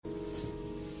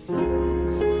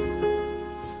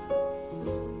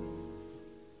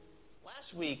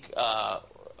week,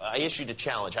 I issued a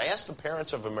challenge. I asked the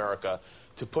parents of America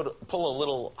to pull a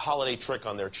little holiday trick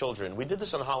on their children. We did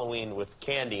this on Halloween with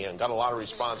candy and got a lot of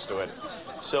response to it.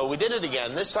 So we did it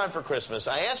again, this time for Christmas.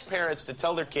 I asked parents to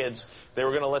tell their kids they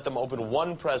were going to let them open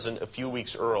one present a few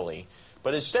weeks early.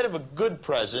 But instead of a good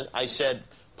present, I said,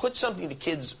 put something the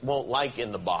kids won't like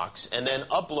in the box and then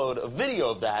upload a video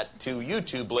of that to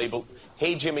YouTube labeled,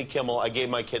 "Hey Jimmy Kimmel, I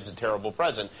gave my kids a terrible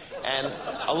present." And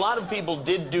a lot of people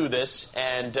did do this,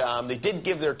 and they did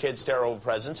give their kids terrible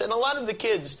presents, and a lot of the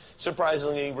kids,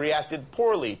 surprisingly, reacted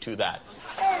poorly to that.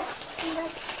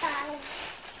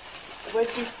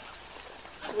 What'd you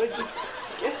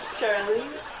get, Charlie?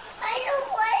 I don't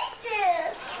like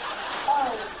this. Oh.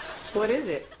 What is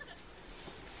it?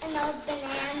 An old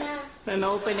banana. An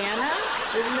old banana?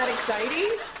 Isn't that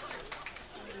exciting?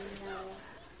 No.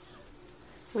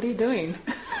 What are you doing?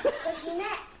 Pushing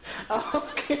it. Oh,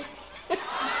 okay.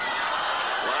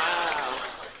 Wow.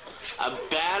 A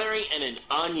battery and an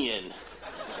onion.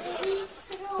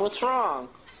 What's wrong?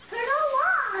 I don't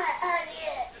want an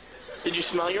onion. Did you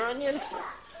smell your onion?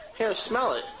 Here,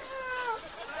 smell it.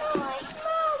 Oh, I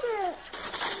smelled it.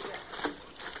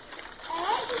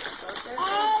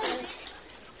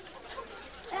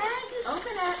 Egg.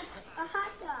 Open it. A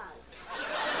hot dog.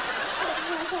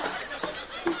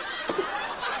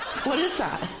 What is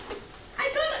that? I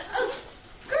got a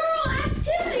girl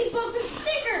activity book with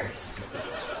stickers.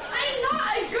 I'm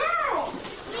not a girl.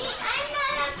 I'm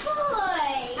not a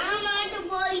boy. I'm not a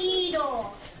boy either.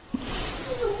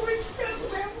 The worst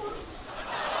present ever.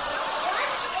 What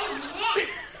is this?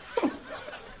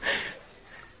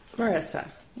 Marissa,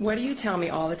 what do you tell me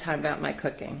all the time about my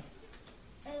cooking?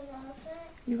 I love it.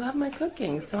 You love my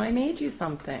cooking, so I made you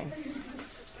something. Then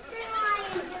why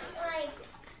is it like...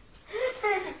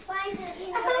 why is it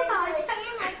in a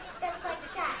sandwich that's like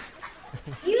that?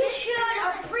 You should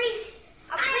appreciate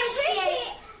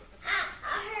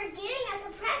her getting us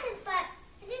a present, but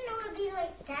I didn't know it would be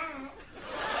like that.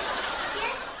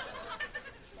 Yes,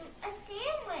 a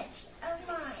sandwich of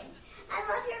mine. I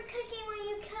love your cooking when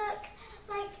you cook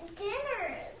like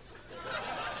dinners,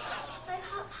 like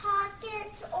Hot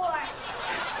Pockets or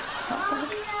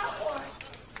Pavia or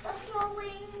buffalo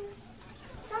wings,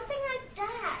 something like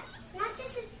that. Not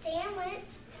just a sandwich.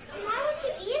 And why would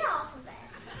you eat off of it?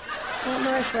 Well,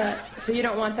 Marissa, so you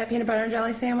don't want that peanut butter and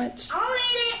jelly sandwich? I'll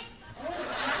eat it.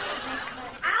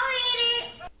 I'll eat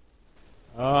it.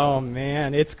 Oh,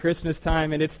 man, it's Christmas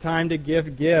time, and it's time to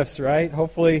give gifts, right?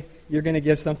 Hopefully you're going to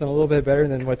give something a little bit better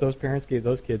than what those parents gave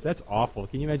those kids. That's awful.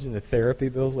 Can you imagine the therapy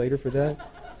bills later for that?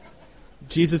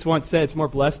 Jesus once said it's more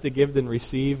blessed to give than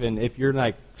receive, and if you're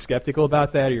like skeptical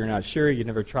about that or you're not sure, you've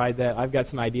never tried that, I've got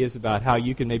some ideas about how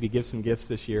you can maybe give some gifts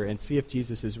this year and see if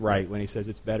Jesus is right when he says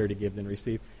it's better to give than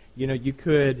receive. You know, you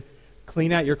could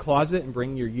clean out your closet and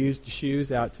bring your used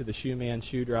shoes out to the Shoe Man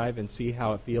shoe drive and see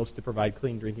how it feels to provide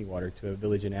clean drinking water to a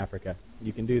village in Africa.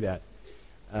 You can do that.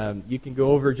 You can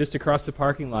go over just across the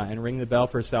parking lot and ring the bell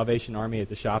for Salvation Army at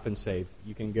the Shop and Save.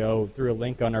 You can go through a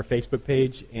link on our Facebook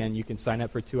page and you can sign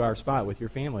up for a 2-hour spot with your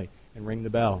family and ring the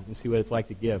bell and see what it's like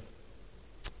to give.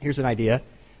 Here's an idea.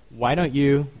 Why don't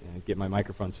you, get my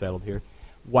microphone settled here,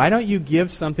 why don't you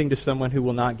give something to someone who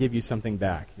will not give you something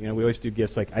back? You know, we always do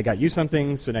gifts like, I got you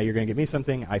something, so now you're going to give me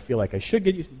something. I feel like I should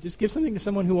get you. Just give something to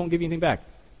someone who won't give you anything back.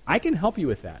 I can help you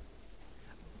with that.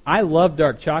 I love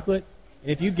dark chocolate. And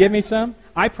if you give me some,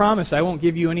 I promise I won't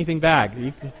give you anything back.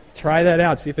 You can try that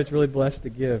out, see if it's really blessed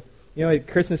to give. You know, at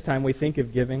Christmas time, we think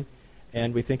of giving,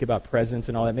 and we think about presents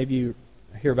and all that. Maybe you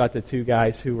hear about the two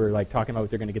guys who were like talking about what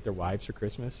they're going to get their wives for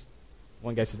Christmas.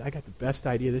 One guy says, I got the best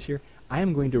idea this year. I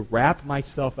am going to wrap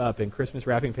myself up in Christmas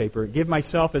wrapping paper, give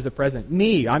myself as a present.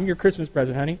 Me, I'm your Christmas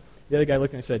present, honey. The other guy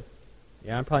looked at me and said,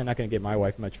 yeah, I'm probably not going to get my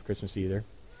wife much for Christmas either.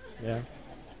 Yeah.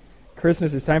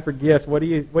 Christmas is time for gifts. What are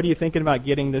you thinking about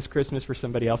getting this Christmas for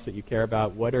somebody else that you care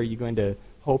about? What are you going to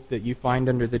hope that you find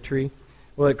under the tree?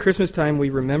 Well, at Christmas time,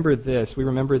 we remember this. We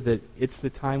remember that it's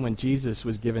the time when Jesus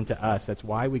was given to us. That's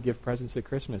why we give presents at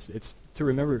Christmas. It's to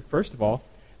remember, first of all,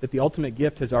 that the ultimate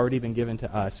gift has already been given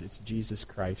to us. It's Jesus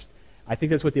Christ. I think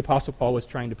that's what the Apostle Paul was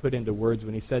trying to put into words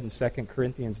when he said in 2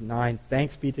 Corinthians 9,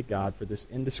 thanks be to God for this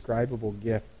indescribable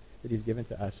gift that he's given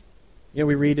to us. You know,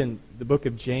 we read in the book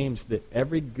of James that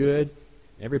every good,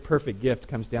 every perfect gift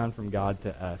comes down from God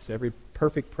to us. Every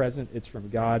perfect present, it's from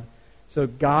God. So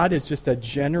God is just a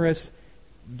generous,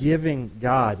 giving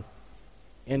God.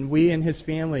 And we in his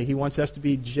family, he wants us to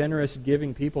be generous,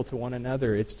 giving people to one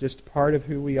another. It's just part of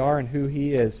who we are and who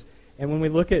he is. And when we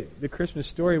look at the Christmas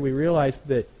story, we realize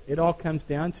that it all comes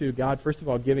down to God, first of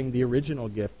all, giving the original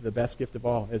gift, the best gift of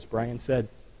all, as Brian said,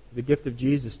 the gift of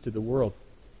Jesus to the world.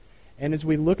 And as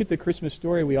we look at the Christmas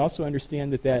story, we also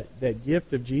understand that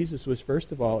gift of Jesus was,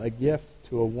 first of all, a gift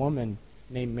to a woman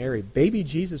named Mary. Baby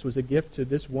Jesus was a gift to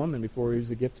this woman before he was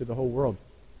a gift to the whole world.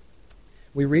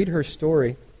 We read her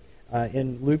story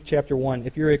in Luke chapter 1.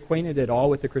 If you're acquainted at all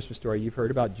with the Christmas story, you've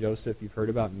heard about Joseph, you've heard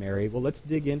about Mary. Well, let's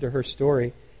dig into her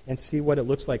story and see what it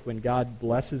looks like when God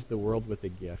blesses the world with a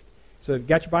gift. So, you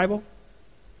got your Bible?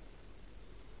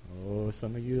 Oh,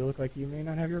 some of you look like you may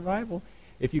not have your Bible.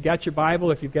 If you got your Bible,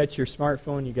 if you've got your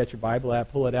smartphone, you got your Bible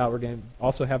app, pull it out. We're going to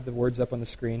also have the words up on the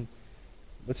screen.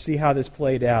 Let's see how this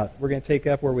played out. We're going to take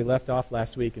up where we left off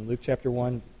last week in Luke chapter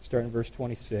 1, starting in verse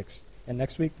 26. And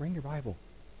next week, bring your Bible.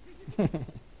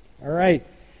 All right.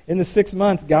 In the 6th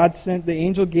month, God sent the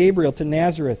angel Gabriel to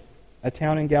Nazareth, a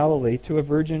town in Galilee, to a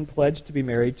virgin pledged to be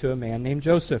married to a man named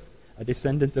Joseph, a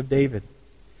descendant of David.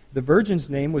 The virgin's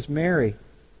name was Mary.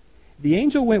 The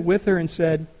angel went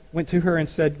to her and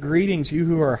said, "Greetings, you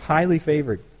who are highly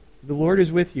favored. The Lord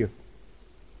is with you."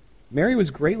 Mary was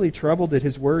greatly troubled at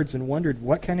his words and wondered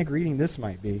what kind of greeting this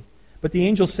might be. But the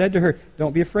angel said to her,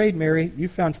 "Don't be afraid, Mary. You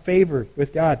found favor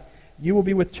with God. You will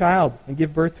be with child and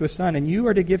give birth to a son, and you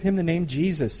are to give him the name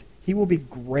Jesus. He will be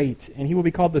great, and he will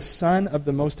be called the Son of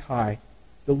the Most High.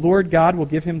 The Lord God will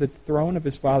give him the throne of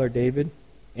his father David,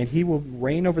 and he will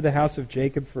reign over the house of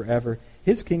Jacob forever.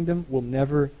 His kingdom will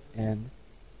never end."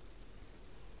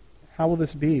 "How will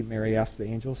this be?" Mary asked the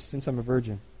angel, "since I'm a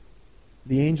virgin?"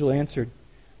 The angel answered,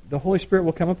 "The Holy Spirit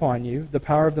will come upon you. The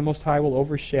power of the Most High will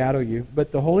overshadow you.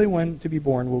 But the Holy One to be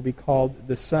born will be called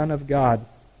the Son of God.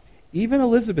 Even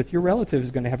Elizabeth, your relative,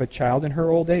 is going to have a child in her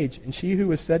old age, and she who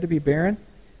was said to be barren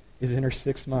is in her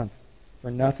 6th month.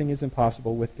 For nothing is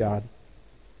impossible with God."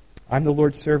 "I'm the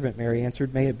Lord's servant," Mary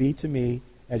answered. "May it be to me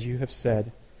as you have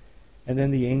said." And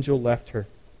then the angel left her.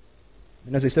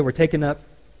 And as I said, we're taking up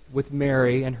with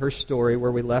Mary and her story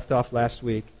where we left off last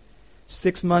week.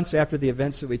 6 months after the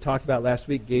events that we talked about last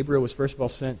week, Gabriel was first of all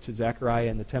sent to Zechariah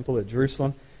in the temple at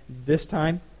Jerusalem. This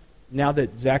time, now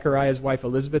that Zechariah's wife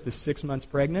Elizabeth is 6 months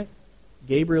pregnant,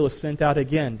 Gabriel is sent out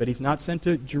again, but he's not sent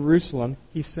to Jerusalem.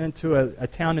 He's sent to a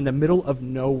town in the middle of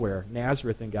nowhere,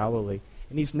 Nazareth in Galilee.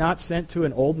 And he's not sent to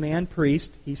an old man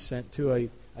priest. He's sent to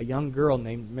a young girl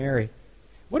named Mary.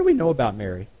 What do we know about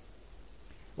Mary?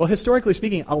 Well, historically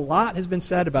speaking, a lot has been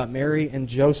said about Mary and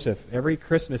Joseph. Every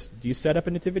Christmas, do you set up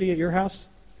a nativity at your house?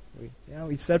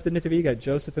 We set up the nativity. You got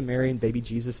Joseph and Mary and baby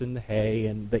Jesus in the hay,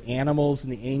 and the animals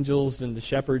and the angels and the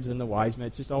shepherds and the wise men.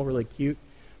 It's just all really cute.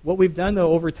 What we've done,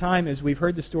 though, over time is we've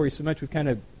heard the story so much, we've kind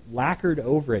of lacquered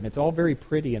over it, and it's all very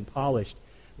pretty and polished.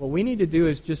 What we need to do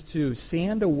is just to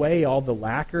sand away all the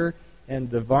lacquer and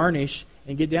the varnish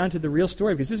and get down to the real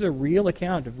story, because this is a real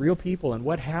account of real people, and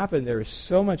what happened there is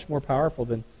so much more powerful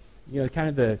than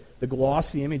kind of the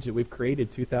glossy image that we've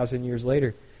created 2,000 years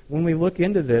later. When we look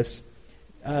into this,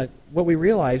 what we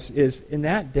realize is in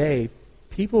that day,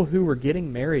 people who were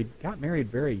getting married got married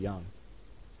very young.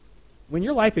 When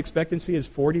your life expectancy is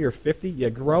 40 or 50, you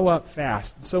grow up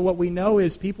fast. So what we know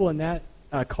is people in that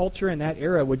culture in that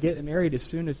era would get married as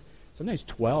soon as sometimes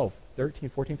 12, 13,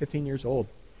 14, 15 years old.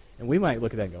 And we might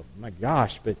look at that and go, my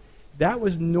gosh, but that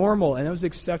was normal and that was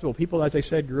acceptable. People, as I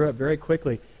said, grew up very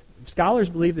quickly. Scholars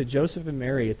believe that Joseph and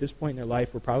Mary at this point in their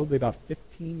life were probably about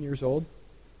 15 years old.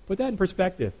 Put that in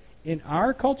perspective. In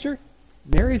our culture,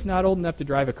 Mary's not old enough to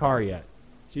drive a car yet.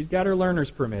 She's got her learner's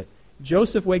permit.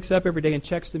 Joseph wakes up every day and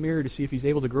checks the mirror to see if he's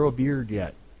able to grow a beard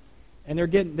yet. And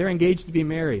they're engaged to be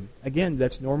married. Again,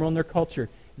 that's normal in their culture.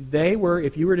 They were,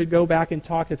 if you were to go back and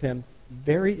talk with them,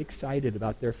 very excited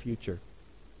about their future.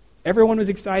 Everyone was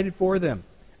excited for them.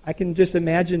 I can just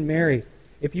imagine Mary.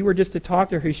 If you were just to talk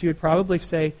to her, she would probably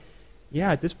say,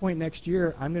 yeah, at this point next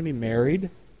year, I'm going to be married.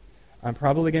 I'm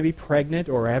probably going to be pregnant,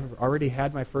 or I've already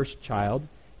had my first child.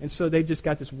 And so they've just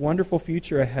got this wonderful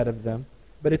future ahead of them.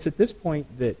 But it's at this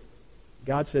point that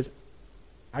God says,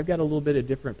 I've got a little bit of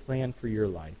different plan for your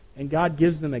life. And God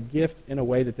gives them a gift in a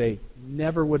way that they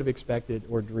never would have expected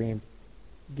or dreamed.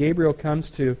 Gabriel comes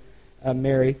to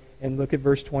Mary, and look at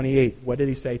verse 28. What did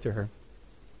he say to her?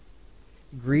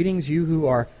 Greetings, you who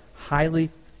are highly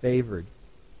favored.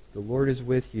 The Lord is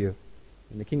with you.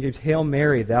 In the King James, Hail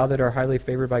Mary, thou that art highly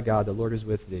favored by God, the Lord is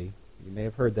with thee. You may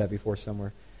have heard that before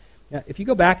somewhere. Now, if you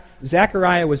go back,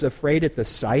 Zechariah was afraid at the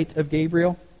sight of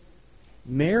Gabriel.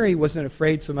 Mary wasn't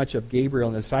afraid so much of Gabriel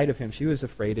and the sight of him. She was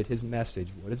afraid at his message.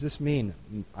 What does this mean?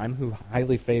 I'm who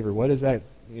highly favored. What is that?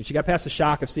 She got past the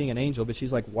shock of seeing an angel, but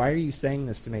she's like, why are you saying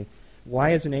this to me?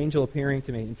 Why is an angel appearing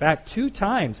to me? In fact, 2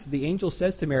 times the angel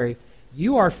says to Mary,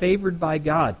 you are favored by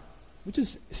God, which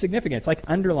is significant. It's like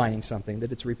underlining something,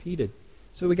 that it's repeated.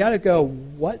 So we got to go,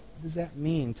 what does that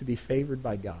mean to be favored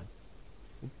by God?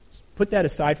 Put that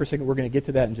aside for a second. We're going to get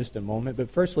to that in just a moment. But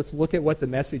first, let's look at what the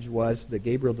message was that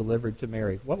Gabriel delivered to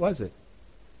Mary. What was it?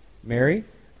 Mary,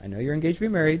 I know you're engaged to be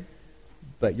married,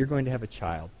 but you're going to have a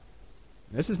child.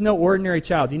 And this is no ordinary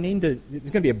child. It's going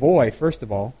to be a boy, first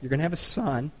of all. You're going to have a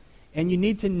son, and you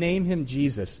need to name him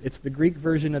Jesus. It's the Greek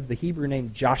version of the Hebrew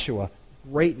name Joshua.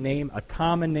 Great name, a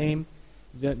common name.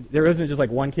 There isn't just like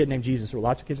one kid named Jesus. There are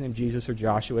lots of kids named Jesus or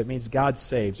Joshua. It means God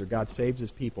saves, or God saves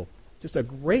his people. Just a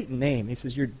great name. He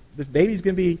says, this baby's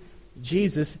going to be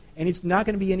Jesus, and he's not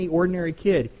going to be any ordinary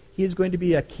kid. He is going to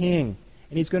be a king,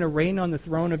 and he's going to reign on the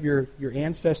throne of your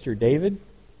ancestor David.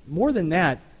 More than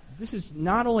that, this is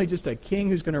not only just a king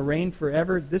who's going to reign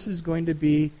forever, this is going to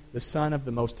be the Son of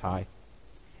the Most High.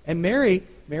 And Mary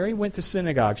went to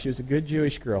synagogue. She was a good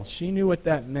Jewish girl. She knew what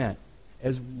that meant.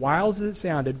 As wild as it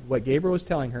sounded, what Gabriel was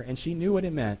telling her, and she knew what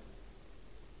it meant.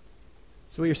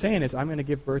 So what you're saying is, I'm going to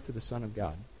give birth to the Son of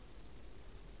God.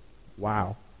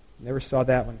 Wow. Never saw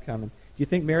that one coming. Do you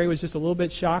think Mary was just a little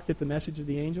bit shocked at the message of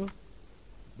the angel?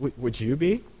 Would you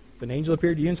be? If an angel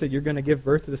appeared to you and said, you're going to give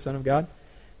birth to the Son of God?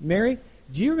 Mary,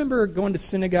 do you remember going to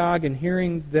synagogue and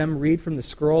hearing them read from the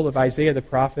scroll of Isaiah the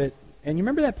prophet? And you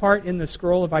remember that part in the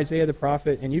scroll of Isaiah the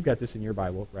prophet? And you've got this in your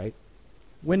Bible, right?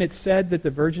 When it said that the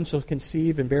virgin shall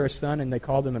conceive and bear a son, and they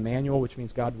called him Emmanuel, which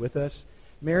means God with us.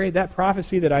 Mary, that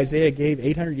prophecy that Isaiah gave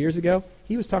 800 years ago,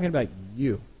 he was talking about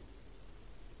you.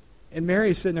 And Mary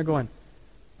is sitting there going,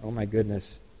 oh my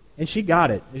goodness. And she got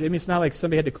it. I mean, it's not like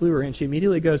somebody had to clue her in. She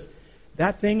immediately goes,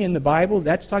 that thing in the Bible,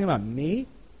 that's talking about me?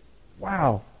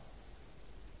 Wow.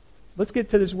 Let's get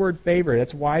to this word favor.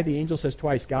 That's why the angel says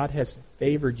twice, God has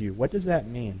favored you. What does that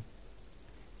mean?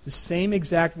 It's the same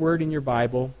exact word in your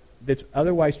Bible that's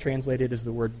otherwise translated as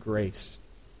the word grace.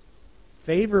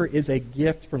 Favor is a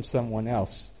gift from someone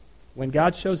else. When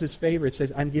God shows his favor, it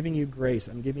says, I'm giving you grace.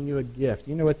 I'm giving you a gift.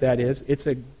 You know what that is?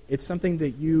 It's something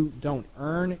that you don't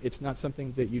earn. It's not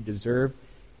something that you deserve.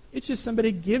 It's just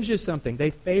somebody gives you something. They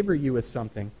favor you with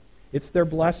something. It's their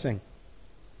blessing.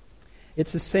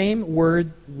 It's the same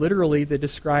word, literally, that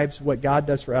describes what God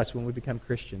does for us when we become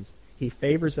Christians. He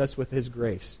favors us with his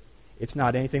grace. It's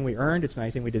not anything we earned. It's not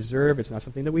anything we deserve. It's not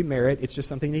something that we merit. It's just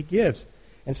something he gives.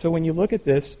 And so when you look at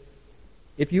this,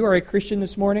 if you are a Christian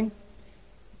this morning,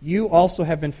 you also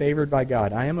have been favored by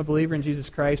God. I am a believer in Jesus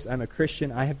Christ. I'm a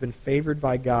Christian. I have been favored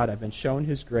by God. I've been shown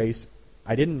his grace.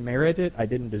 I didn't merit it. I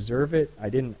didn't deserve it. I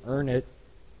didn't earn it.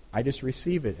 I just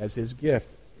receive it as his gift.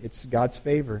 It's God's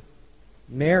favor.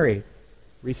 Mary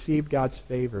received God's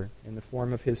favor in the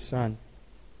form of his Son.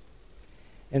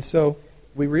 And so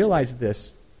we realize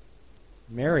this.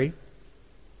 Mary,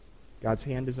 God's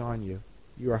hand is on you.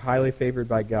 You are highly favored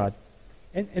by God.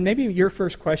 And maybe your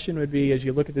first question would be, as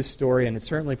you look at this story, and it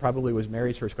certainly probably was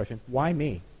Mary's first question, why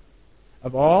me?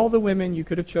 Of all the women you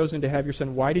could have chosen to have your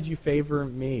son, why did you favor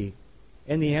me?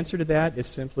 And the answer to that is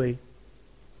simply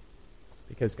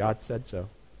because God said so.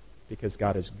 Because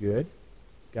God is good,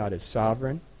 God is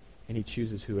sovereign, and he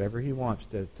chooses whoever he wants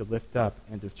to lift up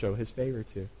and to show his favor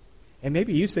to. And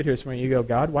maybe you sit here this morning and you go,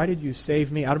 God, why did you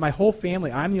save me? Out of my whole family,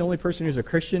 I'm the only person who's a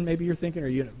Christian, maybe you're thinking,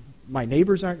 or my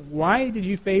neighbors aren't. Why did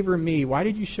you favor me? Why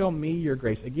did you show me your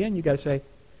grace? Again, you got to say,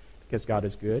 because God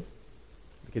is good,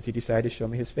 because he decided to show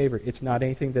me his favor. It's not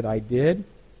anything that I did.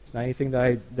 It's not anything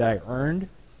that I earned.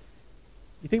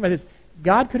 You think about this.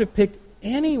 God could have picked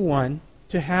anyone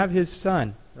to have his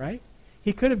son, right?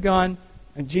 He could have gone,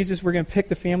 and Jesus, we're going to pick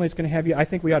the family that's going to have you. I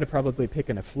think we ought to probably pick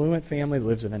an affluent family that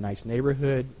lives in a nice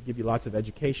neighborhood, give you lots of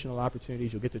educational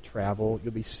opportunities. You'll get to travel.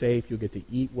 You'll be safe. You'll get to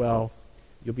eat well.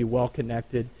 You'll be well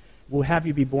connected. We'll have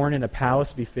you be born in a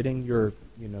palace befitting your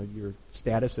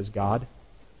status as God.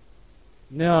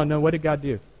 No, what did God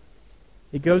do?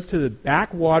 He goes to the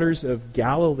backwaters of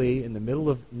Galilee in the middle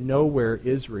of nowhere,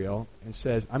 Israel, and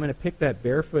says, I'm going to pick that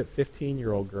barefoot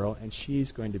 15-year-old girl, and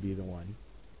she's going to be the one.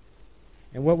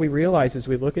 And what we realize as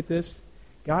we look at this,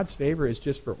 God's favor is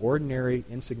just for ordinary,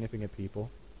 insignificant people.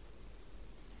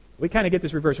 We kind of get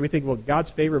this reverse. We think, well,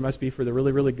 God's favor must be for the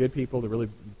really, really good people, the really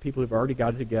people who've already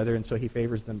got it together, and so he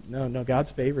favors them. No,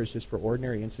 God's favor is just for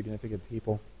ordinary, insignificant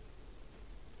people.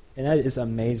 And that is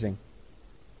amazing.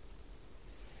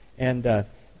 And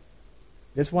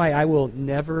that's why I will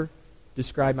never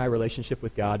describe my relationship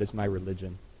with God as my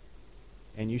religion.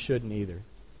 And you shouldn't either.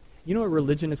 You know what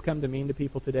religion has come to mean to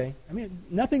people today? I mean,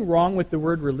 nothing wrong with the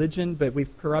word religion, but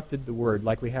we've corrupted the word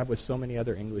like we have with so many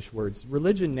other English words.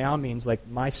 Religion now means like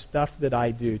my stuff that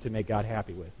I do to make God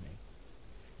happy with me.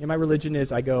 You know, my religion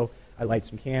is I light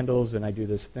some candles and I do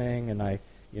this thing and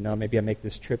maybe I make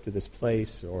this trip to this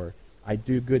place, or I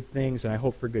do good things and I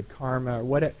hope for good karma or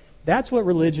whatever. That's what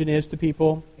religion is to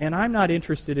people, and I'm not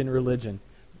interested in religion.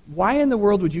 Why in the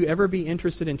world would you ever be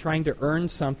interested in trying to earn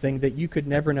something that you could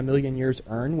never in a million years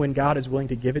earn when God is willing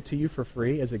to give it to you for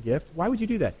free as a gift? Why would you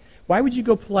do that? Why would you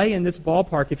go play in this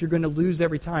ballpark if you're going to lose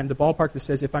every time? The ballpark that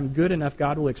says, if I'm good enough,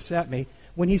 God will accept me.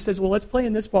 When he says, well, let's play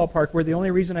in this ballpark where the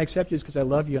only reason I accept you is because I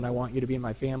love you and I want you to be in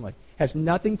my family. Has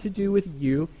nothing to do with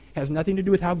you. Has nothing to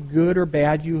do with how good or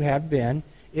bad you have been.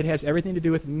 It has everything to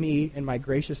do with me and my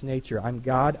gracious nature. I'm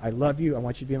God. I love you. I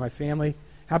want you to be in my family.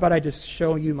 How about I just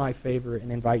show you my favor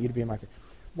and invite you to be in my family?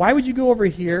 Why would you go over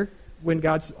here when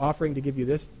God's offering to give you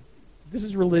this? This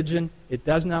is religion. It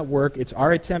does not work. It's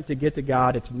our attempt to get to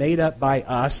God. It's made up by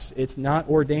us. It's not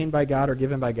ordained by God or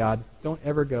given by God. Don't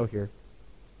ever go here.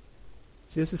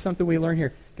 See, this is something we learn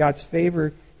here. God's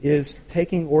favor is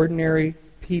taking ordinary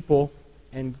people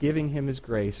and giving him his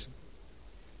grace.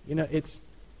 You know, you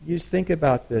just think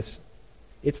about this.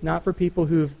 It's not for people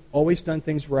who've always done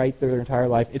things right their entire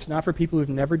life. It's not for people who've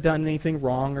never done anything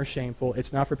wrong or shameful.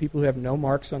 It's not for people who have no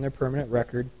marks on their permanent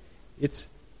record. It's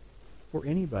for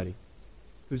anybody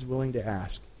who's willing to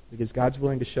ask, because God's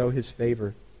willing to show his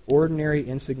favor. Ordinary,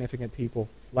 insignificant people,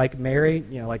 like Mary,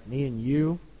 like me and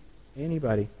you,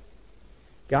 anybody.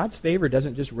 God's favor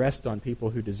doesn't just rest on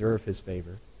people who deserve his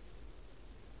favor.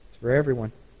 It's for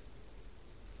everyone.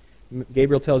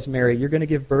 Gabriel tells Mary, you're going to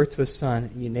give birth to a son,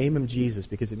 and you name him Jesus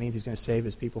because it means he's going to save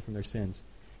his people from their sins.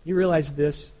 You realize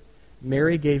this?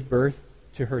 Mary gave birth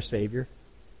to her Savior.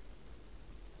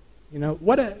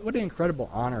 What an incredible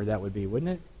honor that would be,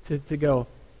 wouldn't it? To go,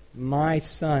 my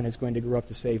son is going to grow up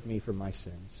to save me from my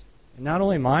sins. And not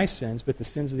only my sins, but the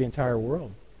sins of the entire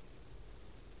world.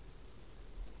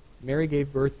 Mary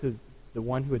gave birth to the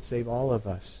one who would save all of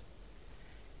us.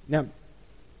 Now,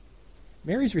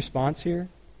 Mary's response here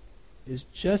is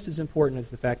just as important as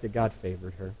the fact that God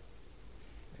favored her.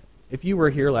 If you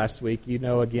were here last week,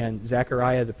 again,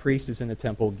 Zechariah the priest is in the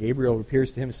temple. Gabriel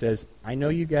appears to him and says, I know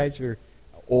you guys are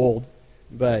old,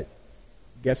 but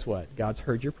guess what? God's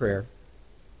heard your prayer.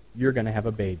 You're going to have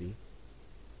a baby.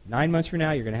 9 months from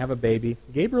now, you're going to have a baby.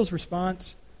 Zechariah's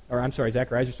response,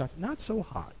 not so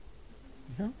hot.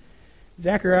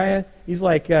 Zechariah, he's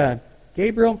like,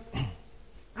 Gabriel,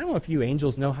 I don't know if you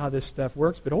angels know how this stuff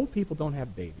works, but old people don't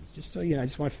have babies. Just so you know, I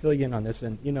just want to fill you in on this.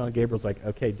 And, Gabriel's like,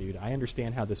 okay, dude, I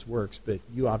understand how this works, but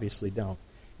you obviously don't.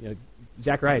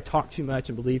 Zechariah talked too much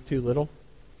and believed too little.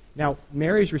 Now,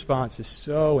 Mary's response is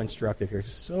so instructive here,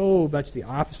 so much the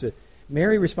opposite.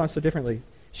 Mary responds so differently.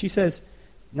 She says,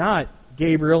 not,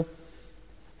 Gabriel,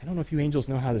 I don't know if you angels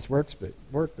know how this works, but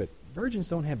virgins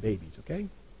don't have babies, okay?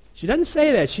 She doesn't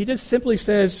say that. She just simply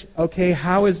says, okay,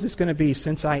 how is this going to be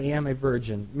since I am a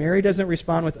virgin? Mary doesn't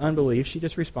respond with unbelief. She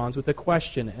just responds with a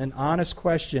question, an honest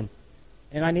question.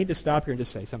 And I need to stop here and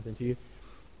just say something to you.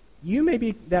 You may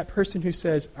be that person who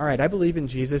says, all right, I believe in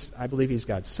Jesus. I believe he's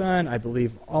God's son. I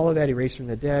believe all of that he raised from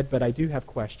the dead, but I do have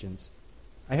questions.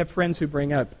 I have friends who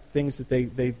bring up things that they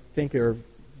think are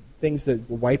things that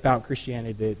will wipe out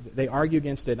Christianity. They argue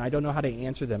against it, and I don't know how to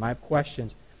answer them. I have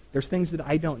questions. There's things that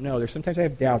I don't know. Sometimes I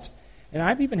have doubts. And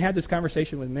I've even had this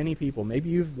conversation with many people. Maybe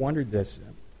you've wondered this.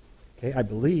 Okay, I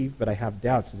believe, but I have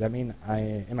doubts. Does that mean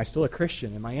am I still a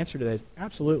Christian? And my answer to that is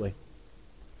absolutely.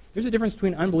 There's a difference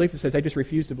between unbelief that says, I just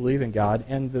refuse to believe in God,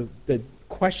 and the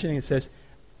questioning that says,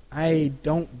 I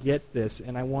don't get this,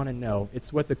 and I want to know.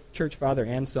 It's what the church father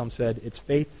Anselm said. It's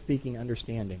faith-seeking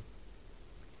understanding.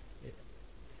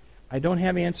 I don't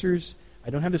have answers. I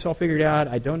don't have this all figured out.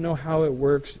 I don't know how it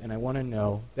works, and I want to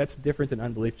know. That's different than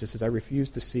unbelief, just as I refuse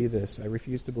to see this. I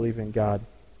refuse to believe in God.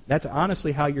 That's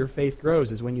honestly how your faith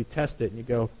grows, is when you test it and you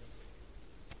go,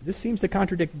 this seems to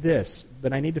contradict this,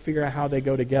 but I need to figure out how they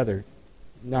go together,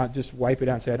 not just wipe it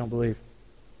out and say, I don't believe.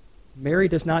 Mary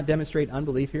does not demonstrate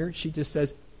unbelief here. She just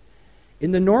says,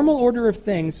 in the normal order of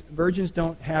things, virgins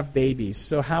don't have babies,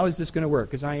 so how is this going to work?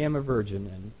 Because I am a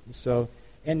virgin.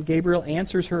 And Gabriel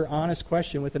answers her honest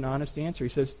question with an honest answer. He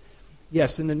says,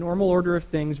 yes, in the normal order of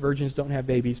things, virgins don't have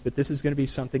babies, but this is going to be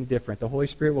something different. The Holy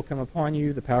Spirit will come upon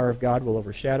you. The power of God will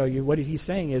overshadow you. What he's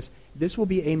saying is, this will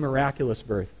be a miraculous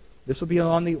birth. This will be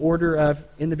on the order of,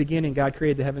 in the beginning, God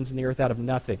created the heavens and the earth out of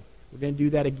nothing. We're going to do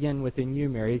that again within you,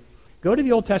 Mary. Go to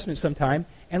the Old Testament sometime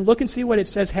and look and see what it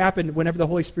says happened whenever the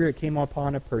Holy Spirit came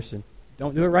upon a person.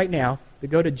 Don't do it right now,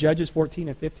 but go to Judges 14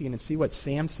 and 15 and see what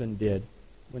Samson did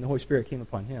when the Holy Spirit came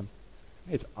upon him.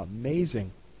 It's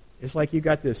amazing. It's like you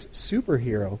got this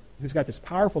superhero who's got this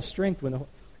powerful strength. When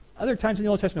other times in the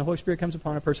Old Testament, the Holy Spirit comes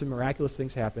upon a person, miraculous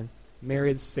things happen.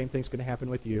 Mary, the same thing's going to happen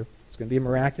with you. It's going to be a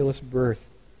miraculous birth.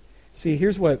 See,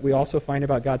 here's what we also find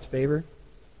about God's favor.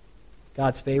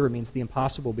 God's favor means the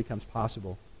impossible becomes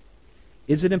possible.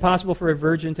 Is it impossible for a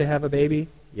virgin to have a baby?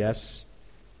 Yes.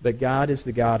 But God is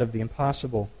the God of the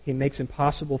impossible. He makes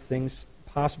impossible things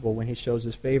possible when he shows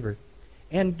his favor.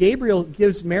 And Gabriel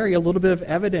gives Mary a little bit of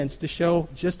evidence to show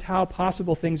just how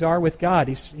possible things are with God.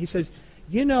 He says,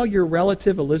 you know your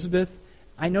relative Elizabeth,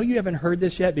 I know you haven't heard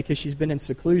this yet because she's been in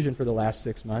seclusion for the last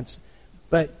 6 months,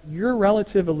 but your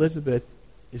relative Elizabeth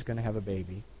is going to have a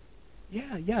baby.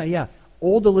 Yeah.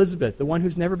 Old Elizabeth, the one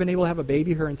who's never been able to have a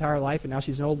baby her entire life, and now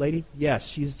she's an old lady? Yes,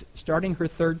 she's starting her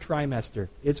 3rd trimester.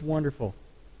 It's wonderful.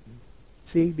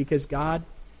 See, because God,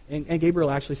 and Gabriel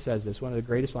actually says this, one of the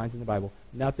greatest lines in the Bible,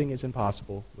 nothing is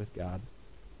impossible with God.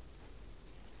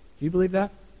 Do you believe that?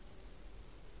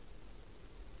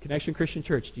 Connection Christian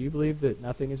Church, do you believe that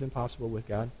nothing is impossible with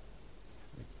God?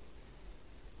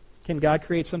 Can God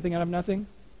create something out of nothing?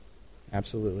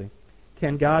 Absolutely.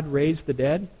 Can God raise the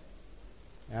dead?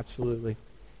 Absolutely.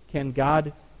 Can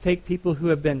God take people who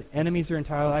have been enemies their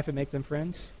entire life and make them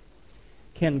friends?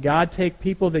 Can God take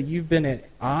people that you've been at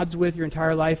odds with your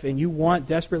entire life and you want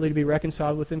desperately to be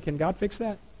reconciled with them? Can God fix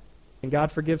that? Can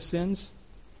God forgive sins?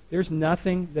 There's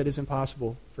nothing that is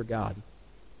impossible for God.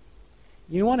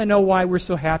 You want to know why we're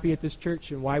so happy at this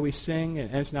church and why we sing?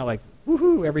 And it's not like,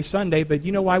 woohoo, every Sunday, but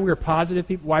you know why we're positive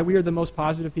people, why we are the most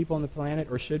positive people on the planet,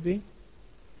 or should be?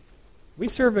 We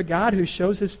serve a God who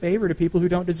shows his favor to people who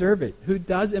don't deserve it, who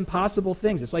does impossible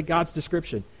things. It's like God's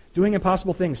description, doing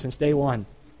impossible things since day one.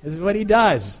 This is what he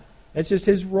does. It's just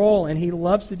his role, and he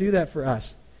loves to do that for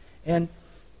us. And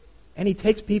he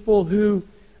takes people who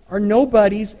are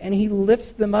nobodies, and he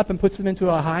lifts them up and puts them into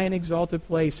a high and exalted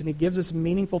place, and he gives us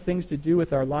meaningful things to do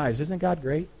with our lives. Isn't God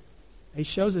great? He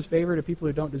shows his favor to people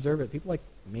who don't deserve it, people like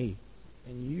me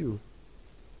and you.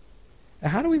 Now,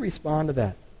 how do we respond to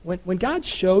that? When God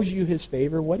shows you his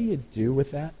favor, what do you do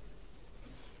with that?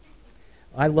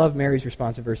 I love Mary's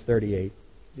response in verse 38.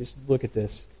 Just look at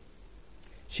this.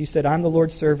 She said, I'm the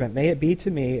Lord's servant. May it be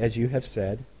to me as you have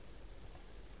said.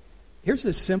 Here's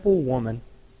this simple woman.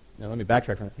 Now, let me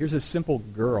backtrack from that. Here's this simple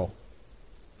girl,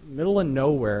 middle of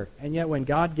nowhere, and yet when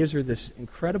God gives her this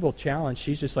incredible challenge,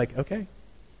 she's just like, okay,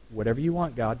 whatever you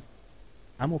want, God,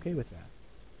 I'm okay with that.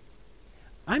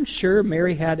 I'm sure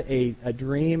Mary had a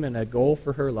dream and a goal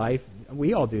for her life.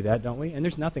 We all do that, don't we? And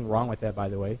there's nothing wrong with that, by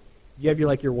the way. You have your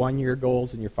 1-year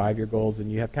goals and your 5-year goals,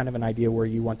 and you have kind of an idea where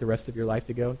you want the rest of your life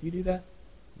to go. Do you do that?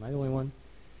 Am I the only one?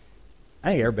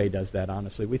 I think everybody does that,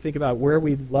 honestly. We think about where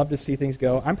we'd love to see things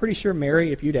go. I'm pretty sure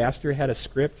Mary, if you'd asked her, had a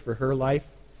script for her life.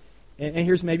 And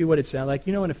here's maybe what it sounded like.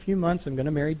 You know, in a few months, I'm going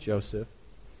to marry Joseph,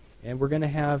 and we're going to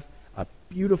have a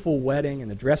beautiful wedding,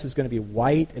 and the dress is going to be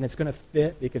white, and it's going to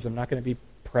fit because I'm not going to be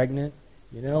pregnant,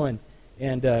 you know, and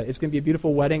it's going to be a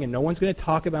beautiful wedding, and no one's going to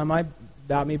talk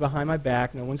about me behind my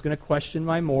back. No one's going to question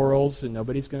my morals, and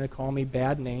nobody's going to call me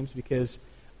bad names because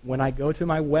when I go to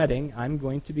my wedding, I'm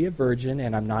going to be a virgin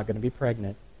and I'm not going to be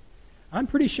pregnant. I'm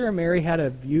pretty sure Mary had a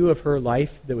view of her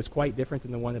life that was quite different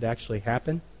than the one that actually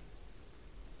happened.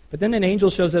 But then an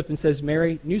angel shows up and says,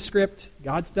 Mary, new script.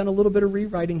 God's done a little bit of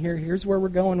rewriting here. Here's where we're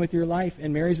going with your life.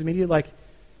 And Mary's immediately like,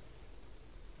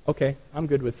 okay, I'm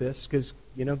good with this because,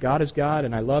 you know, God is God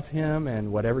and I love him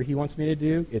and whatever he wants me to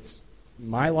do, it's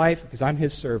my life because I'm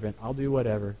his servant. I'll do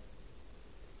whatever.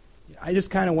 I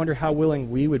just kind of wonder how willing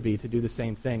we would be to do the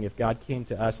same thing if God came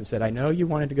to us and said, I know you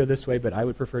wanted to go this way, but I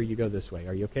would prefer you go this way.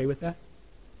 Are you okay with that?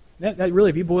 That really,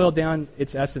 if you boil down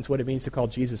its essence, what it means to call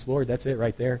Jesus Lord, that's it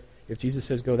right there. If Jesus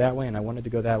says go that way and I wanted to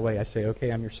go that way, I say,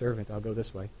 okay, I'm your servant. I'll go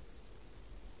this way.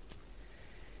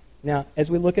 Now,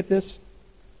 as we look at this,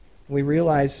 we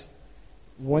realize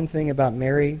one thing about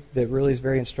Mary that really is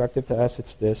very instructive to us.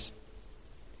 It's this.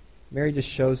 Mary just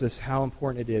shows us how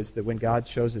important it is that when God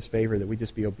shows his favor, that we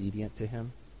just be obedient to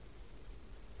him.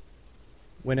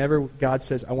 Whenever God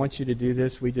says, I want you to do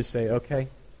this, we just say, okay.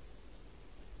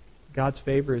 God's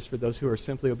favor is for those who are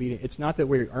simply obedient. It's not that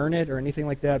we earn it or anything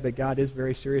like that, but God is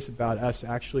very serious about us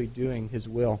actually doing his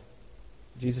will.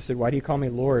 Jesus said, why do you call me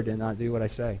Lord and not do what I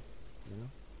say? You know?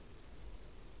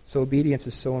 So obedience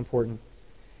is so important.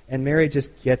 And Mary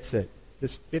just gets it.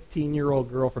 This 15-year-old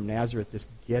girl from Nazareth just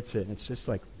gets it. And it's just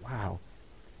like, wow.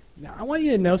 Now, I want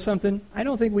you to know something. I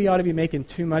don't think we ought to be making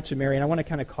too much of Mary, and I want to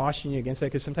kind of caution you against that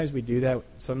because sometimes we do that.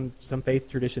 Some faith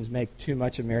traditions make too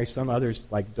much of Mary. Some others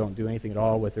don't do anything at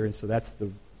all with her, and so that's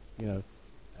the,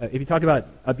 if you talk about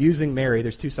abusing Mary,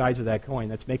 there's two sides of that coin.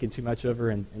 That's making too much of her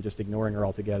and just ignoring her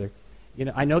altogether.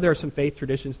 I know there are some faith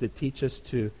traditions that teach us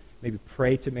to maybe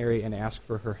pray to Mary and ask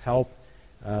for her help.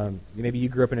 Maybe you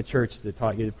grew up in a church that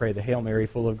taught you to pray the Hail Mary,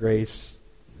 full of grace,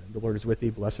 the Lord is with thee,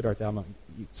 blessed art thou.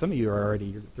 Some of you are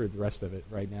already through the rest of it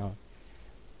right now.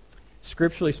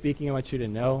 Scripturally speaking, I want you to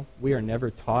know we are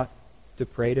never taught to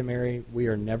pray to Mary. We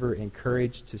are never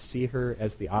encouraged to see her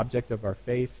as the object of our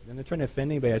faith. I'm not trying to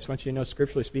offend anybody. I just want you to know,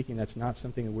 scripturally speaking, that's not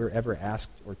something that we're ever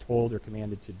asked or told or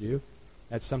commanded to do.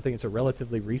 That's something that's a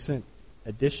relatively recent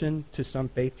addition to some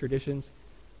faith traditions.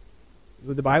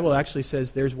 The Bible actually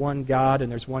says there's one God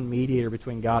and there's one mediator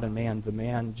between God and man, the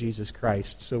man, Jesus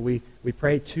Christ. So we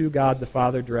pray to God the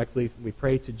Father directly. We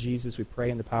pray to Jesus. We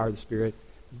pray in the power of the Spirit.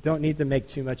 You don't need to make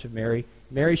too much of Mary.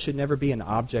 Mary should never be an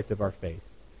object of our faith.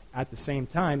 At the same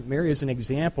time, Mary is an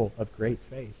example of great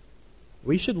faith.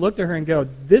 We should look to her and go,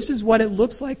 this is what it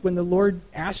looks like when the Lord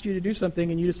asks you to do something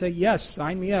and you just say, yes,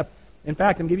 sign me up. In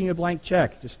fact, I'm giving you a blank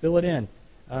check. Just fill it in.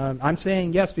 I'm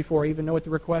saying yes before I even know what the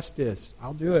request is.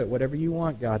 I'll do it, whatever you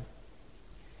want, God.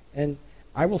 And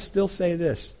I will still say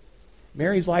this.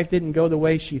 Mary's life didn't go the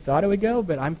way she thought it would go,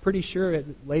 but I'm pretty sure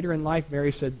later in life,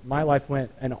 Mary said, my life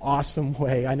went an awesome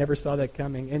way. I never saw that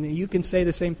coming. And you can say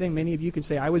the same thing. Many of you can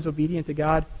say, I was obedient to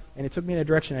God, and it took me in a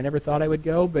direction I never thought I would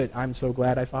go, but I'm so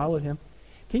glad I followed him.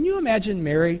 Can you imagine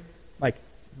Mary, like,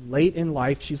 late in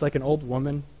life, she's like an old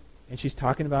woman, and she's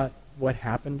talking about what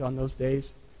happened on those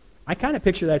days? I kind of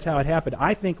picture that's how it happened.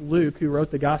 I think Luke, who wrote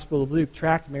the Gospel of Luke,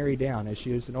 tracked Mary down as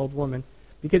she was an old woman,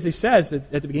 because he says at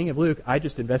the beginning of Luke, I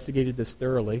just investigated this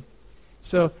thoroughly.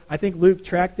 So I think Luke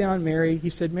tracked down Mary.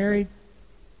 He said, Mary,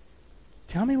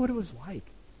 tell me what it was like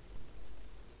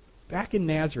back in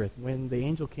Nazareth when the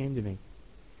angel came to me.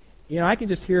 You know, I can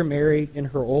just hear Mary in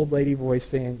her old lady voice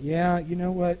saying, yeah, you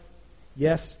know what?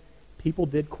 Yes, people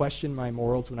did question my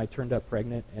morals when I turned up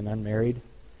pregnant and unmarried.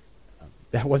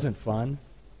 That wasn't fun.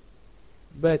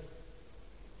 But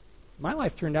my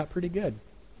life turned out pretty good.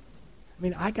 I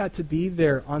mean, I got to be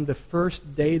there on the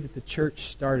first day that the church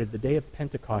started, the day of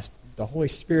Pentecost. The Holy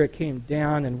Spirit came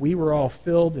down, and we were all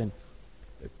filled, and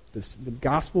the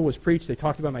gospel was preached. They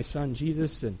talked about my son,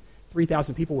 Jesus, and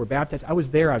 3,000 people were baptized. I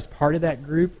was there. I was part of that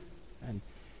group. And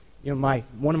you know,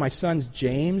 one of my sons,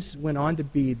 James, went on to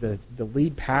be the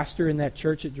lead pastor in that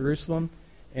church at Jerusalem,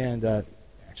 and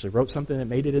actually wrote something that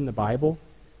made it in the Bible.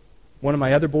 One of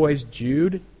my other boys,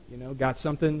 Jude, got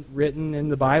something written in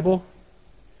the Bible.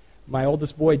 My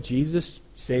oldest boy, Jesus,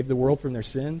 saved the world from their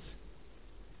sins.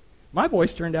 My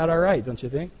boys turned out all right, don't you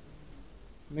think?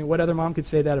 I mean, what other mom could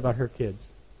say that about her kids?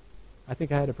 I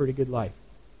think I had a pretty good life.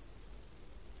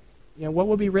 What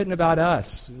will be written about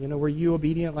us? Were you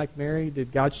obedient like Mary?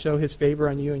 Did God show his favor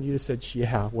on you and you just said,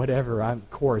 yeah, whatever, of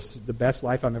course, the best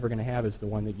life I'm ever going to have is the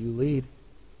one that you lead.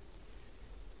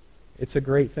 It's a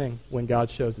great thing when God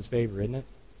shows his favor, isn't it?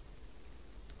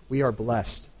 We are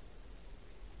blessed.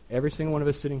 Every single one of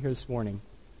us sitting here this morning,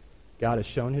 God has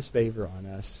shown his favor on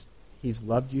us. He's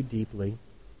loved you deeply.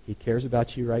 He cares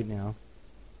about you right now.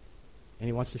 And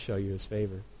he wants to show you his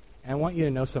favor. And I want you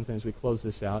to know something as we close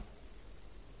this out.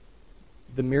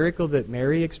 The miracle that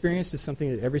Mary experienced is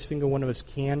something that every single one of us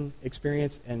can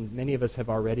experience, and many of us have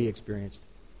already experienced.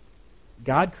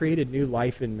 God created new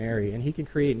life in Mary, and he can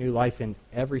create new life in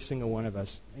every single one of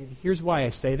us. And here's why I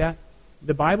say that.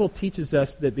 The Bible teaches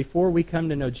us that before we come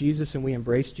to know Jesus and we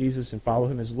embrace Jesus and follow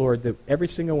him as Lord, that every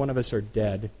single one of us are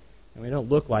dead. And we don't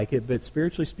look like it, but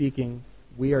spiritually speaking,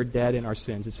 we are dead in our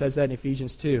sins. It says that in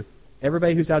Ephesians 2.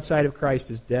 Everybody who's outside of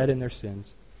Christ is dead in their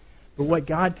sins. But what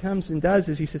God comes and does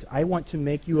is he says, I want to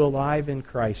make you alive in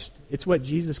Christ. It's what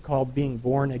Jesus called being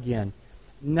born again.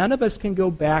 None of us can go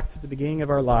back to the beginning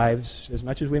of our lives, as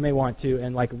much as we may want to,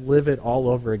 and live it all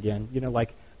over again.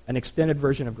 Like an extended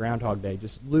version of Groundhog Day.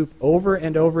 Just loop over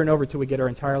and over and over till we get our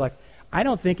entire life. I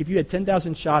don't think if you had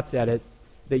 10,000 shots at it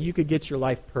that you could get your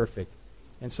life perfect.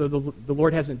 And so the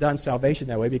Lord hasn't done salvation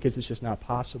that way because it's just not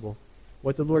possible.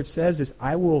 What the Lord says is,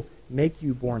 I will make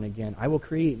you born again. I will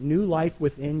create new life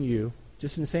within you,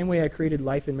 just in the same way I created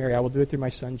life in Mary. I will do it through my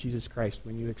son, Jesus Christ,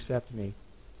 when you accept me.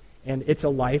 And it's a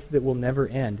life that will never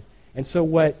end. And so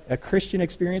what a Christian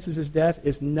experiences as death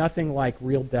is nothing like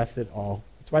real death at all.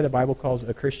 That's why the Bible calls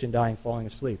a Christian dying falling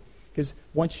asleep. Because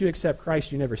once you accept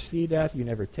Christ, you never see death, you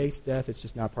never taste death. It's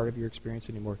just not part of your experience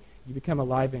anymore. You become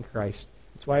alive in Christ.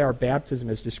 That's why our baptism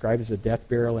is described as a death,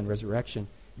 burial, and resurrection.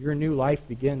 Your new life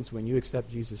begins when you accept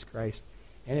Jesus Christ.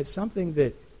 And it's something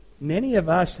that many of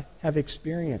us have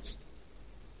experienced.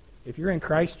 If you're in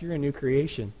Christ, you're a new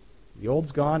creation. The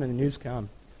old's gone and the new's come.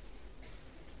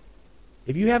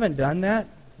 If you haven't done that,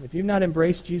 if you've not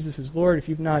embraced Jesus as Lord, if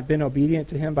you've not been obedient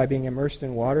to him by being immersed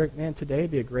in water, man, today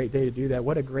would be a great day to do that.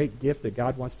 What a great gift that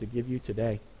God wants to give you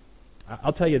today.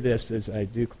 I'll tell you this as I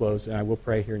do close, and I will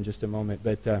pray here in just a moment,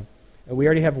 but we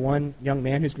already have one young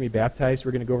man who's going to be baptized.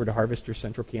 We're going to go over to Harvester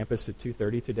Central Campus at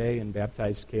 2:30 today and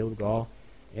baptize Caleb Gall.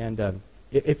 And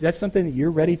if that's something that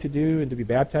you're ready to do and to be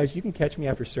baptized, you can catch me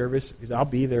after service because I'll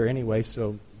be there anyway,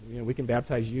 so we can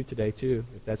baptize you today too,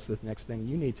 if that's the next thing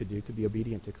you need to do to be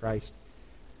obedient to Christ.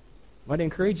 What I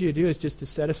encourage you to do is just to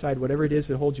set aside whatever it is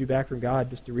that holds you back from God,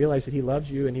 just to realize that he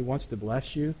loves you and he wants to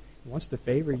bless you, he wants to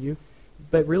favor you.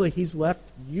 But really, he's left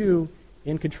you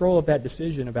in control of that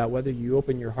decision about whether you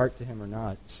open your heart to him or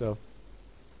not. So,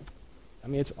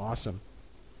 it's awesome.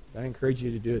 I encourage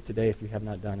you to do it today if you have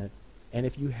not done it. And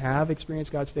if you have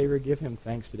experienced God's favor, give him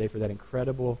thanks today for that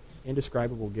incredible,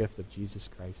 indescribable gift of Jesus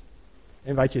Christ.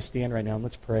 I invite you to stand right now and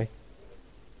let's pray.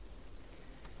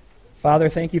 Father,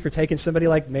 thank you for taking somebody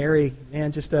like Mary,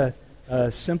 man, just a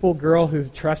simple girl who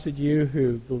trusted you,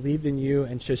 who believed in you,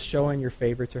 and just showing your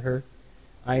favor to her.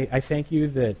 I thank you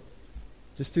that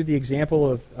just through the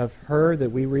example of her,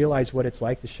 that we realize what it's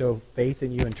like to show faith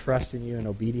in you and trust in you and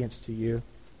obedience to you.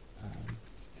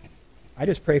 I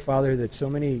just pray, Father, that so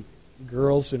many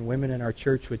girls and women in our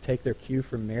church would take their cue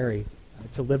from Mary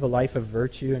to live a life of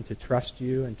virtue and to trust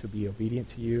you and to be obedient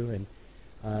to you.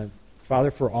 And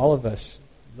Father, for all of us,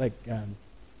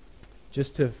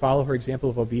 just to follow her example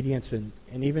of obedience, and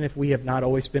even if we have not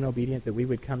always been obedient, that we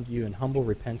would come to you in humble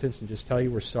repentance and just tell you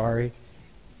we're sorry.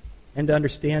 And to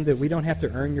understand that we don't have to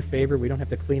earn your favor, we don't have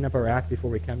to clean up our act before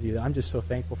we come to you. I'm just so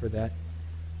thankful for that.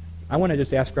 I want to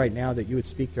just ask right now that you would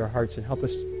speak to our hearts and help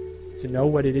us to know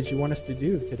what it is you want us to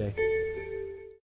do today.